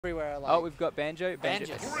everywhere. Like, oh, we've got Banjo.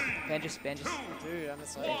 Banjo. Dude, I'm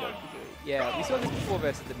excited. Banjo. Yeah, we saw this before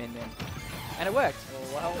versus the Min Min. And it worked.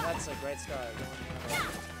 Well, that's a great start.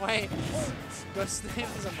 Wait, Ghost's name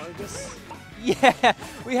is Amogus? Yeah,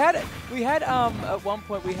 we had at one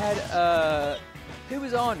point we had who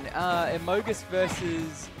was on Amogus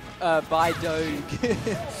versus Banjo.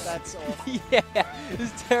 That's awful. Yeah, it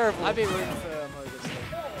was terrible. I'd be rooting for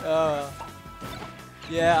Amogus.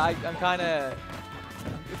 Yeah, I'm kind of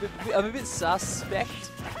I'm a bit suspect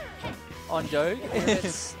on Joe.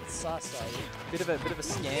 It's sus, are you? Bit of a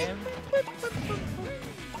scam.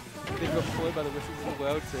 Bit of a ploy by the Wizards of the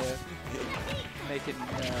world to make it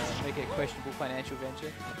a questionable financial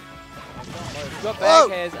venture. We've got bag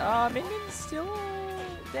hairs. Min Min's still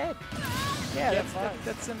dead. Yeah,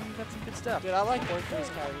 that's some good stuff. Dude, I like both of these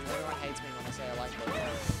characters. Everyone hates me when I say I like both of them.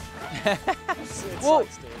 Well,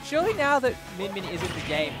 surely now that Min Min is in the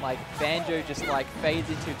game, like Banjo just like fades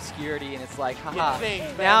into obscurity, and it's like, haha.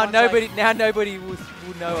 Now nobody will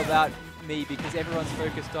know about me because everyone's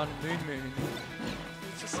focused on Moon Moon.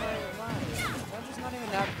 It's just like, why? Banjo's not even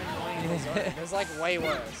that annoying in his own. There's like way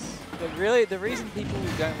worse. But really, the reason people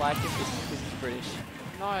don't like him is because he's British.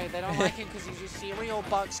 No, they don't like him because he's a cereal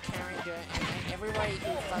box character, and everywhere he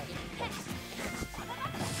fucking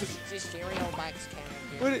he's a cereal box character.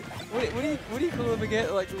 What do you call him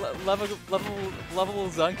again? Like lovable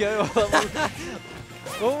Zunko?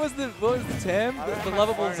 What was the term? The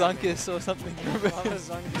lovable Zunkus or something?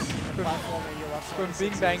 From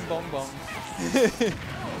Bing Bang Bong Bong.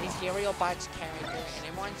 He's cereal box character, and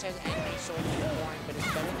everyone says anime so boring, but it's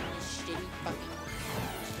better than this shitty fucking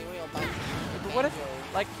cereal box. But what if,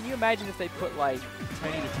 like, can you imagine if they put like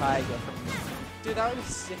Tony the Tiger from? Dude, that would be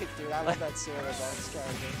sick, dude. I love that cereal box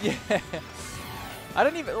character. Yeah. I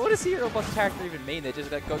don't even. What does cereal box character even mean? They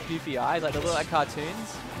just like got goofy eyes, like they look like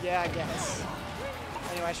cartoons. Yeah, I guess.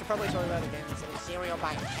 Anyway, I should probably talk about the game instead of cereal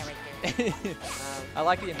box character. I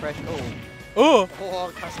like the impression. Oh,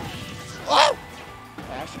 custom. Oh!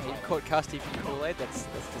 Actually, you caught Custy from Kool-Aid. That's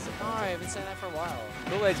disappointing. No, I've been saying that for a while.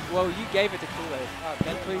 Kool-Aid. Well, you gave it to Kool-Aid.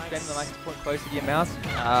 Ben, please bend the microphone closer to your mouth.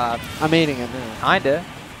 I'm eating it now. Kinda.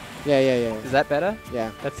 Yeah. Is that better?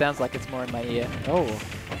 Yeah. That sounds like it's more in my ear. Oh.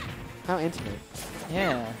 How intimate.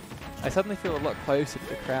 Yeah. I suddenly feel a lot closer to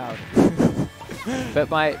the crowd. But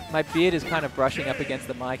my beard is kind of brushing up against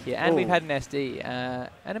the mic here. And we've had an SD and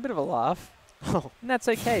a bit of a laugh. Oh. And that's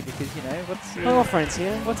okay because, you know, hello, friends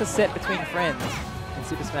here. What's a set between friends in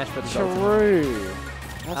Super Smash Bros. True.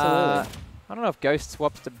 Absolutely. I don't know if Ghost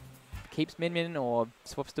keeps Min Min or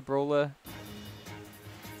swaps to Brawler.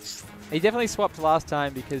 He definitely swapped last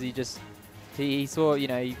time because he saw, you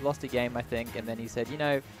know, he lost a game, I think, and then he said, you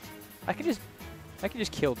know, I can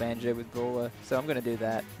just kill Banjo with Brawler, so I'm gonna do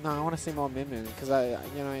that. No, I want to see more Min Min because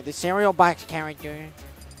you know, the cereal box character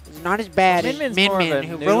is not as bad as Min Min,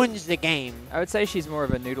 who ruins the game. I would say she's more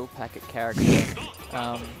of a noodle packet character.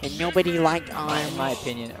 And nobody liked in my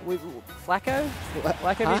opinion. Flacco?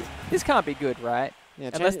 Flacco? This can't be good, right?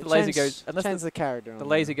 Yeah, unless the laser goes. Unless change the character. The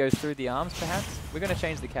laser goes through the arms, perhaps. We're gonna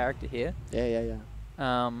change the character here. Yeah.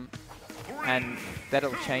 And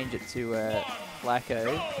that'll change it to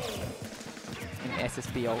Flacco in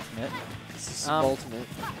SSB Ultimate. Ultimate.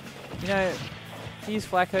 You know, use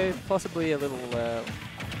Flacco, possibly a little, a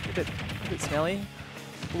bit smelly.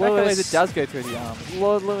 Flacco laser does go through the arms.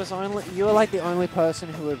 Lord Lewis, you're like the only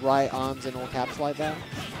person who would write arms in all caps like that.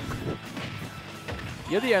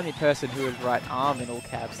 You're the only person who would write arm in all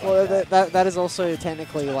caps. Well, that is also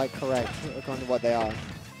technically like correct according to what they are.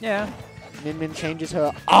 Yeah. Min Min changes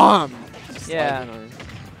her arm. Yeah. Like, you know.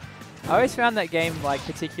 I always found that game like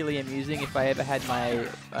particularly amusing if I ever had my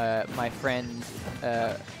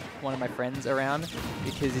one of my friends around,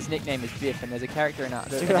 because his nickname is Biff, and there's a character in the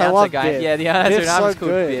announcer guy. Biff. Yeah, the announcer in arm is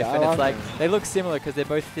called good. Biff, and it's like they look similar because they're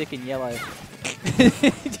both thick and yellow.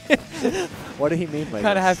 What do he mean by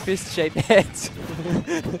kind of have fist-shaped heads.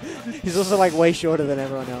 He's also like way shorter than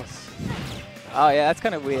everyone else. Oh yeah, that's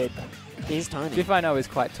kind of weird. He's tiny. Biff, I know, is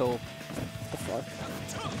quite tall. What the fuck?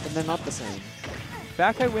 And they're not the same.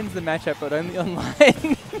 Falco wins the matchup, but only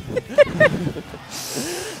online.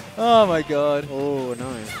 Oh my god. Oh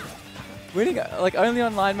no. Winning like only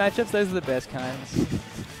online matchups, those are the best kinds.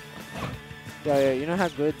 Yeah, you know how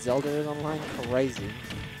good Zelda is online? Crazy.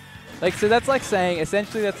 Like, so that's like saying,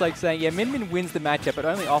 essentially that's like saying, yeah, Min Min wins the matchup, but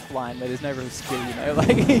only offline, where there's no real skill, you know?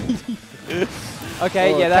 Like,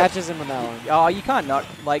 okay, yeah, that catches him on that one. Oh, you can't not.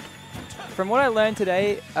 Like, from what I learned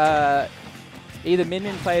today, either Min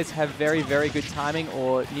Min players have very, very good timing,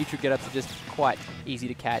 or neutral get-ups are just quite easy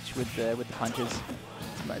to catch with the punches.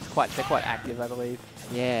 They're quite active, I believe.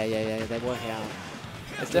 Yeah, they work out.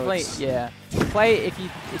 It's definitely, yeah. The play, if you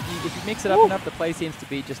mix it up enough, the play seems to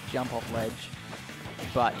be just jump off ledge.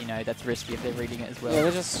 But, you know, that's risky if they're reading it as well. Yeah,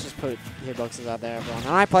 they just put hitboxes out there, everyone.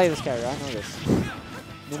 And I play this character, I know this.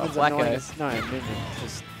 Minmin's annoying as, no,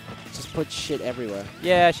 Minmin just puts shit everywhere.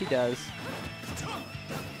 Yeah, she does.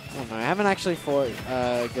 I don't know, I haven't actually fought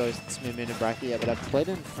Ghosts, Minmin, and Bracky yet, but I've played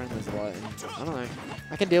in friendlies a lot, and I don't know.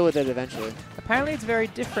 I can deal with it eventually. Apparently it's very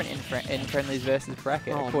different in friendlies versus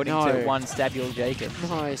bracket, according to one Stabule Jacob.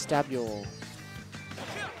 No, Stabule.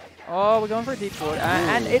 Oh, we're going for a deep forward,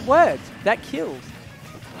 and it worked. That killed.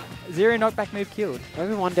 Zero knockback move killed.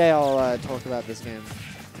 Maybe one day I'll talk about this game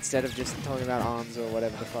instead of just talking about arms or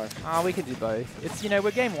whatever the fuck. Oh, we could do both. It's, you know,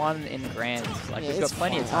 we're game 1 in grands. Like, yeah, we've got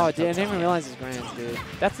plenty of time. Oh, dude, I didn't even realize it's grands, dude.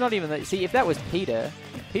 That's not even the... See, if that was Peter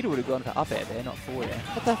would have gone for up air there, not forward air.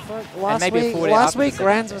 What the fuck? Last week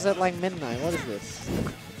grands was at like midnight. What is this?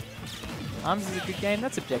 Arms is a good game.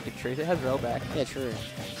 That's objective truth. It has rollback. Yeah, true.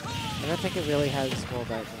 I don't think it really has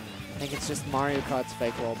rollback. I think it's just Mario Kart's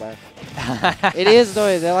fake rollback. It is,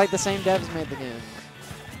 though. They're like the same devs made the game.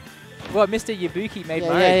 Well, Mr. Yabuki made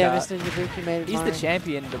Mario Kart. Yeah, Mr. Yabuki made it. He's the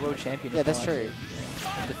champion, the world champion. Yeah, that's true.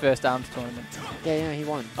 The first arms tournament. Yeah, he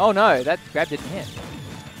won. Oh, no. That grab didn't hit.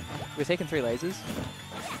 We're taking 3 lasers.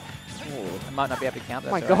 Ooh. I might not be able to count that.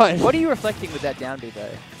 Oh my god. What are you reflecting with that down B, though?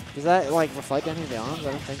 Does that, like, reflect any of the arms? I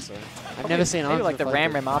don't think so. I've never seen arms maybe, like, the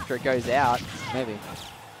ram after it goes out. Maybe.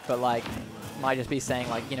 But, like... might just be saying,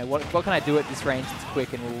 like, you know, what can I do at this range that's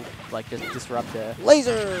quick and will, like, just disrupt her.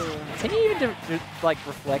 Laser! Can you even, like,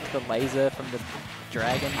 reflect the laser from the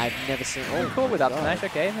dragon? I've never seen... Oh, cool with up smash.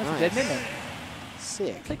 Okay, that's a dead Minmin.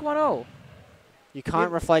 Sick. Take 1-0. You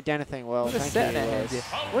can't reflect anything well. Thank you.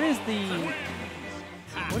 What is the...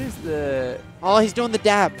 What is the... Oh, he's doing the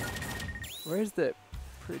dab. Where's the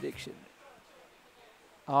prediction?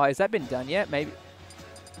 Oh, has that been done yet? Maybe...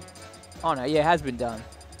 Oh, no. Yeah, it has been done.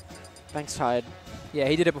 Thanks, Tide. Yeah,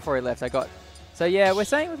 he did it before he left. So yeah, we're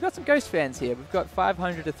saying we've got some Ghost fans here. We've got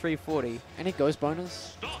 500 to 340. Any Ghost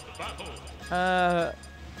bonus? Ghost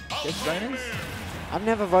bonus? I've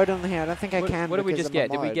never voted on here. I don't think I can. What did we just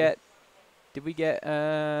get? Did we get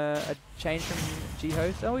a change from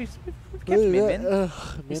G-Host? Oh, we've kept Minmin.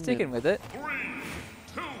 He's sticking with it. 3,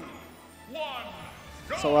 2, 1,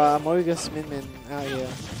 go! So Mogus Minmin out here.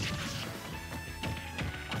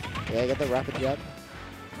 Yeah, I got the rapid jab.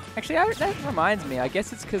 Actually, that reminds me. I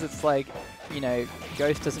guess it's because it's like, you know,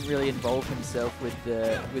 Ghost doesn't really involve himself with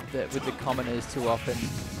the commoners too often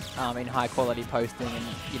in high quality posting and,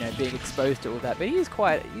 you know, being exposed to all that. But he's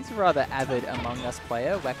a rather avid Among Us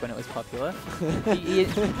player back when it was popular.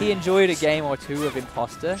 he enjoyed a game or two of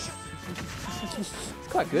Imposter. He's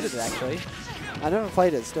quite good at it, actually. I never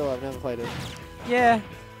played it. Still, I've never played it. Yeah.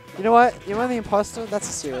 You know what? You know the Imposter? That's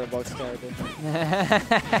a cereal box character.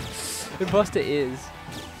 Imposter is.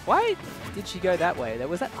 Why did she go that way?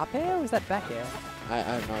 Was that up air or was that back air? I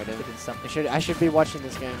have no idea. Something. I should be watching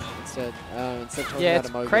this game instead. Instead of talking yeah, about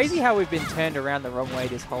it's emojis. crazy how we've been turned around the wrong way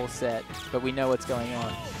this whole set, but we know what's going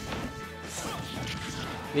on.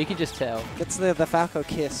 You can just tell. Gets the Falco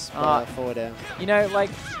kiss forward air. You know, like...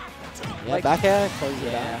 Yeah, like, back air, close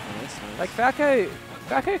it yeah. out. Nice. Like, Falco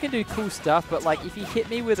can do cool stuff, but like if you hit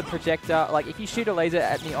me with a projector, like if you shoot a laser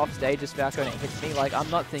at me off stage as Falco and it hits me, like I'm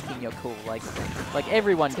not thinking you're cool. Like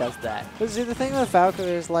everyone does that. But see, the thing with Falco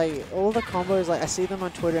is like all the combos, like I see them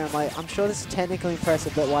on Twitter and I'm like, I'm sure this is technically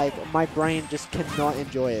impressive, but like my brain just cannot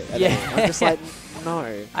enjoy it. Yeah. I'm just like,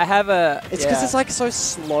 no. I have a... It's because it's like so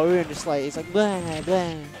slow and just like, it's like, blah,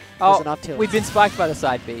 blah. Oh, an up tilt. We've been spiked by the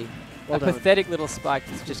side B. Well a done. pathetic little spike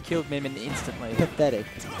that's just killed Minmin instantly. Pathetic.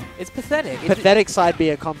 It's pathetic. Pathetic side B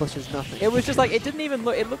accomplishes nothing. It was just like, it didn't even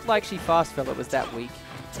look, it looked like she fast fell, it was that weak.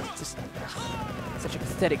 Just such a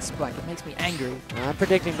pathetic spike, it makes me angry. I'm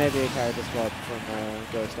predicting maybe a character swap from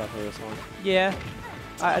Ghost after this one. Yeah,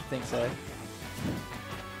 I'd think so.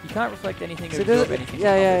 You can't reflect anything or So absorb anything.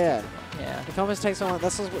 yeah. Yeah. The combos take so long.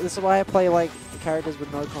 This is why I play like characters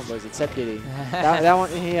with no combos, except Diddy. that one,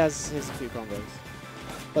 he has a few combos.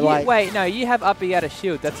 But like, wait, no, you have up B out of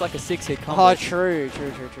shield. That's like a 6-hit combo. Oh, true.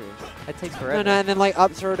 That takes forever. No, and then like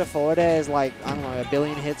up throw to forward air is like, I don't know, 1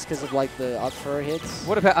 billion hits because of like the up throw hits.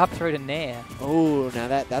 What about up throw to nair? Oh, now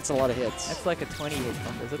that's a lot of hits. That's like a 20-hit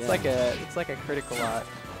combo. It's like a critical art.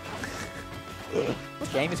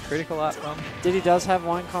 What game is critical art from? Diddy does have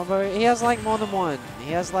one combo. He has like more than one.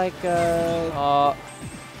 He has like nair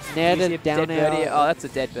to down air. Oh, that's a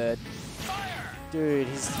dead bird. Dude,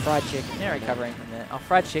 he's fried chicken. They're recovering from that. Oh,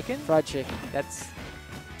 fried chicken? Fried chicken. That's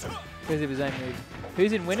because of his own move.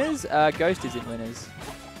 Who's in winners? Ghost is in winners.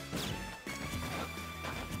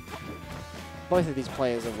 Both of these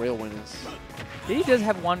players are real winners. Diddy does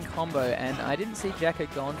have one combo, and I didn't see Jack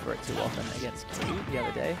had gone for it too often against Q the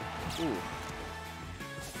other day. Ooh.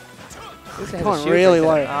 Also has a Going shield really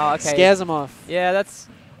breaker. low. Oh, okay. Scares him off. Yeah, that's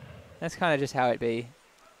kind of just how it be.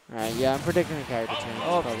 Alright, yeah, I'm predicting a character change.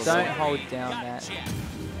 Oh, probably. don't hold down that.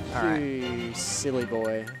 Alright. You silly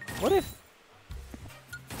boy. What if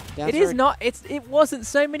Down it is throw- not? It wasn't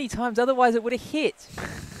so many times. Otherwise, it would have hit.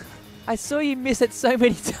 I saw you miss it so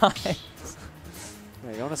many times.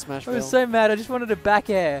 Wait, you want to smash I was Bill? so mad. I just wanted a back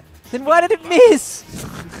air. Then why did it miss?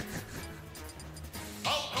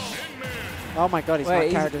 Oh my god, he's Wait, not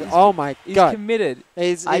he's- character. he's- Oh my He's god. committed.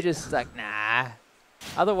 He's, I just like nah.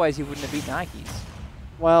 Otherwise, he wouldn't have beat Nikes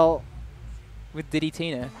well, with Diddy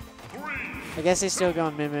Tina. I guess he's still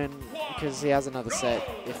going Min because he has another set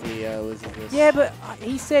if he loses this. Yeah, but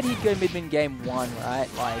he said he'd go mid-min game 1, right?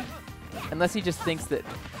 Like, unless he just thinks that.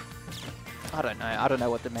 I don't know. I don't know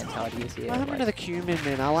what the mentality is here. What happened to the Q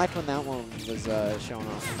Min? I liked when that one was shown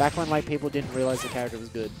off. Back when like people didn't realize the character was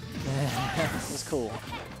good. It was cool.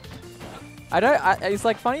 I don't. It's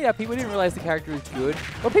like funny that people didn't realize the character was good.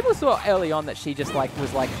 Well, people saw early on that she just like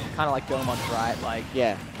was like kind of like Belmont's, right? Like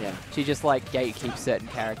Yeah, yeah. she just like gatekeeps certain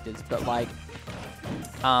characters, but like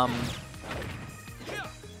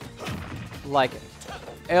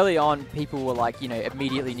early on, people were like, you know,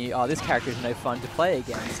 immediately knew, oh, this character is no fun to play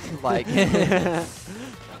against. Like,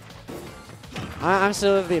 I'm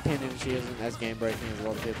still of the opinion she isn't as game breaking as a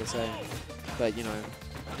lot of people say, but you know.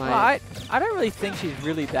 well, I don't really think she's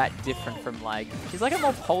really that different from like she's like a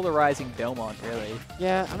more polarizing Belmont, really.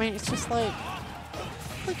 Yeah, I mean, it's just like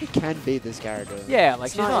it can be this character. Yeah, like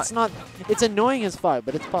it's she's not, not. It's not. It's annoying as fuck,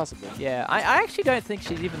 but it's possible. Yeah, I actually don't think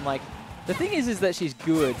she's even like. The thing is that she's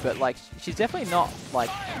good, but like she's definitely not like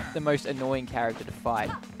the most annoying character to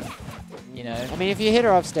fight. You know. I mean, if you hit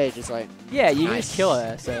her off stage, it's like Yeah, you can nice. just kill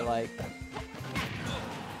her. So like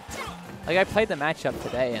I played the matchup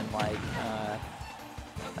today, and like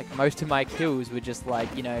most of my kills were just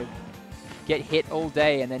like, you know, get hit all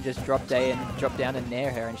day and then just drop down and nair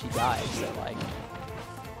her and she dies. So like,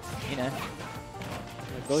 you know.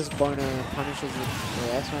 Those Boner punishes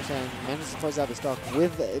the F smash and manages to close out the stock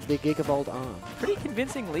with the Gigavolt arm. Pretty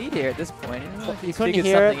convincing lead here at this point. I don't know if You he's couldn't figured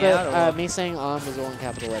hear it, something out or but what. me saying arm was all in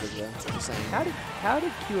capital letters there. Just saying. How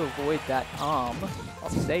did Q avoid that arm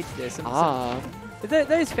off stage there? Arm?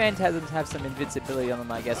 Those phantasms have some invincibility on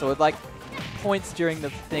them, I guess, or like points during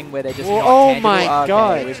the thing where they're just Well, not oh tangible. my Okay,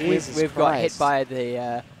 god, we've Jesus got hit Christ. by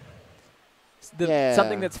the Yeah.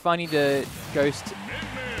 something that's funny to Ghost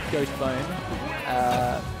Bone,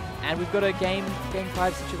 and we've got a game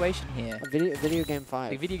 5 situation here. A video game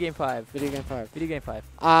 5. Like video game 5. Video game 5. Video game 5.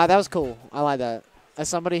 That was cool. I like that. As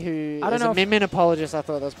somebody who I don't is know a if- Min apologist, I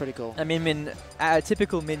thought that was pretty cool. A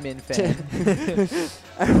typical Min fan.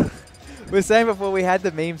 We're saying before we had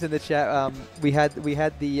the memes in the chat. We had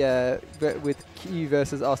the with Q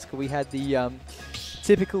versus Oscar. We had the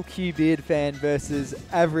typical Q beard fan versus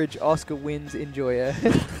average Oscar wins enjoyer.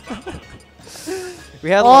 We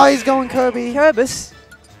had. Oh, he's going Kirby. Kerbis.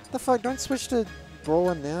 The fuck? Don't switch to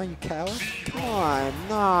Brawler now, you coward. Come on,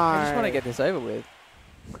 no. I just want to get this over with.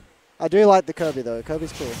 I do like the Kirby though.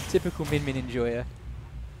 Kirby's cool. Typical Min enjoyer.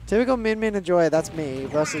 Typical Min enjoyer. That's me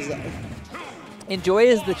versus. Enjoyer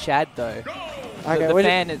is the Chad though. Okay,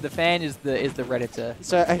 The fan is the Redditor.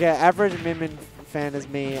 So okay, average Min fan is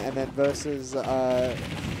me, and then versus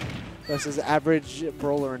average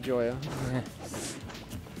Brawler enjoyer.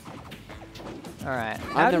 All right.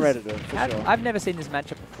 I'm the Redditor for sure. I've never seen this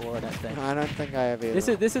matchup before. I don't think. I don't think I have either.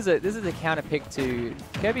 This is a counter pick to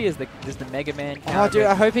Kirby is the Mega Man. Oh, counter dude, pick.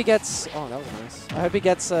 I hope he gets. Oh, that was nice. I hope he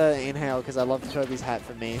gets Inhale because I love Kirby's hat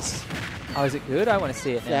for me. Oh, is it good? I want to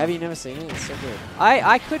see it now. Yeah, have you never seen it? It's so good.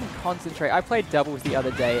 I couldn't concentrate. I played doubles the other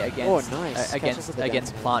day against nice.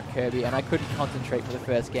 against Plant Kirby, and I couldn't concentrate for the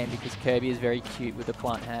first game because Kirby is very cute with the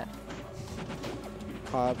plant hat.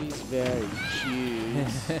 Kirby's very cute.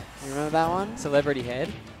 You remember that one? Celebrity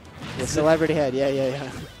head. The celebrity head. Yeah.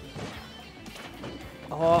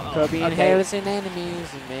 Oh, Kirby okay. inhales in enemies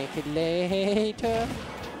and make it later.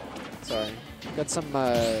 Sorry, got some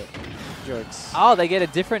jokes. Oh, they get a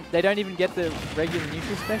different. They don't even get the regular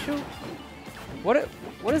neutral special. What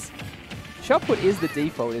is? Shot put is the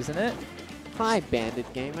default, isn't it? Hi,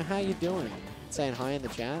 Bandit Gamer. How you doing? Saying hi in the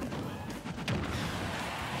chat.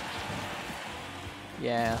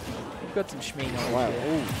 Yeah, we've got some shmee knowledge Wow. here.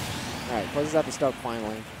 Ooh. All right, closes out the stock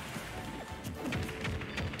finally.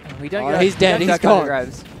 We don't. Oh, get he's dead, we he's don't get gone.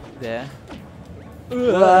 grabs there.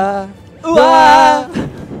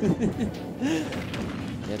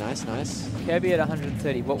 Yeah, nice. Kirby at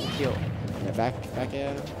 130. What will kill? Yeah, back at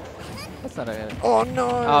him. That's not a. Oh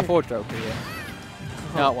no! Forward throw here.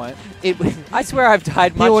 No, it won't. It, I swear I've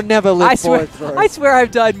died he much. will never live forward throw. I swear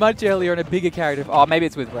I've died much earlier on a bigger character. Oh, maybe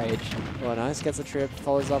it's with Rage. Oh, nice. Gets a trip,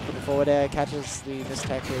 follows up with the forward air, catches the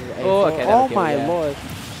mistech with A4. Oh, okay, oh kill, my yeah. lord.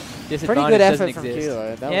 Pretty Disadvantage good doesn't effort from exist. Q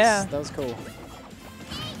though. That was cool.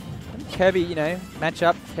 Kirby, you know, match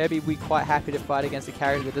up. Kirby, we're quite happy to fight against a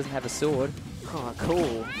character that doesn't have a sword. Oh,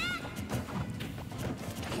 cool.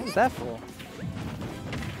 What was that for?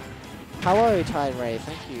 Hello, Tide Ray.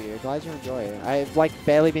 Thank you. Glad you enjoy it. I've like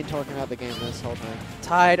barely been talking about the game this whole time.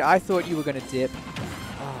 Tide, I thought you were going to dip.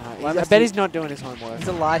 I bet he's not doing his homework. He's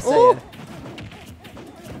a lie sayer.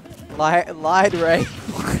 Lied Ray.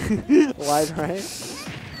 Lied Ray?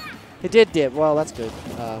 He did dip. Well, that's good.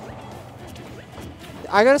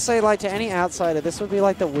 I gotta say, like, to any outsider, this would be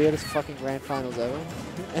like the weirdest fucking grand finals ever.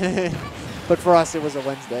 But for us, it was a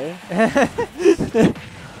Wednesday.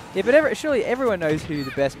 Yeah, but surely everyone knows who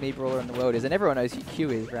the best Mii Brawler in the world is, and everyone knows who Q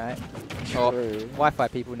is, right? True. Or Wi-Fi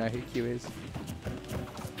people know who Q is.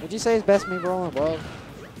 Would you say he's best Mii Brawler in the world?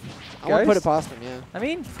 I wouldn't put it past him, yeah. I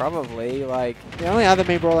mean, probably, like... The only other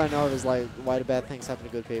Mii Brawler I know of is, like, why do bad things happen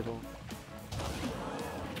to good people?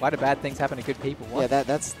 Why do bad things happen to good people? What? Yeah,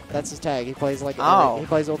 that's his tag. He plays, like, he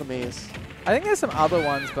plays all the Miis. I think there's some other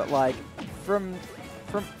ones, but, like, from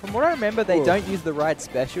what I remember, they don't use the right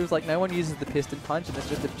specials. Like, no one uses the piston punch, and it's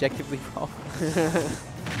just objectively wrong.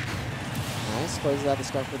 Nice. Closes out the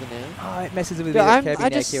stock with an air. Oh, it messes with Yeah, Kirby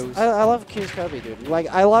now kills. I love Q's Kirby, dude. Like,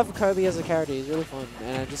 I love Kirby as a character. He's really fun.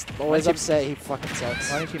 And I'm just always upset he fucking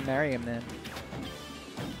sucks. Why don't you marry him then?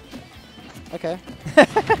 Okay.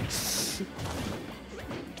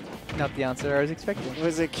 Not the answer I was expecting.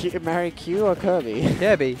 Was it marry Q or Kirby?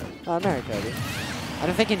 Kirby. Oh, marry Kirby. I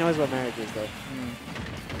don't think he knows what marriage is, though.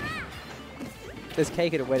 There's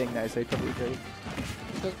cake at a wedding, though, so he'd probably agree.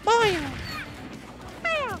 He goes, Mario!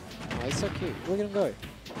 Oh, he's so cute. Look at him go.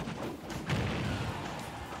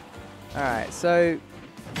 Alright, so...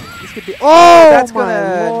 This could be... Oh, that's my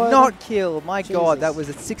gonna Lord. not kill. My god, that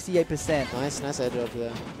Jesus. was at 68%. Nice edge up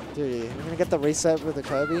there. Dude, we're gonna get the reset with the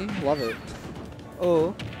Kirby. Love it.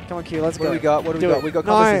 Oh. Come on, Q, let's What go. do we got? What do we Do got? it. We got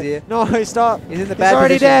compasses here. No, stop. He's in the He's bad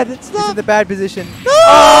already position. dead. He's Stop. in the bad position. No!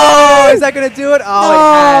 Oh! Is that gonna do it? Oh,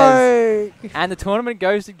 it has. No! And the tournament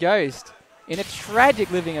goes to Ghost in a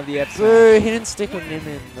tragic living of the episode. Boo, he didn't stick with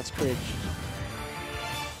Nimin. That's cringe.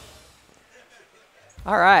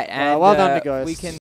 All right, and well done to Ghost. we can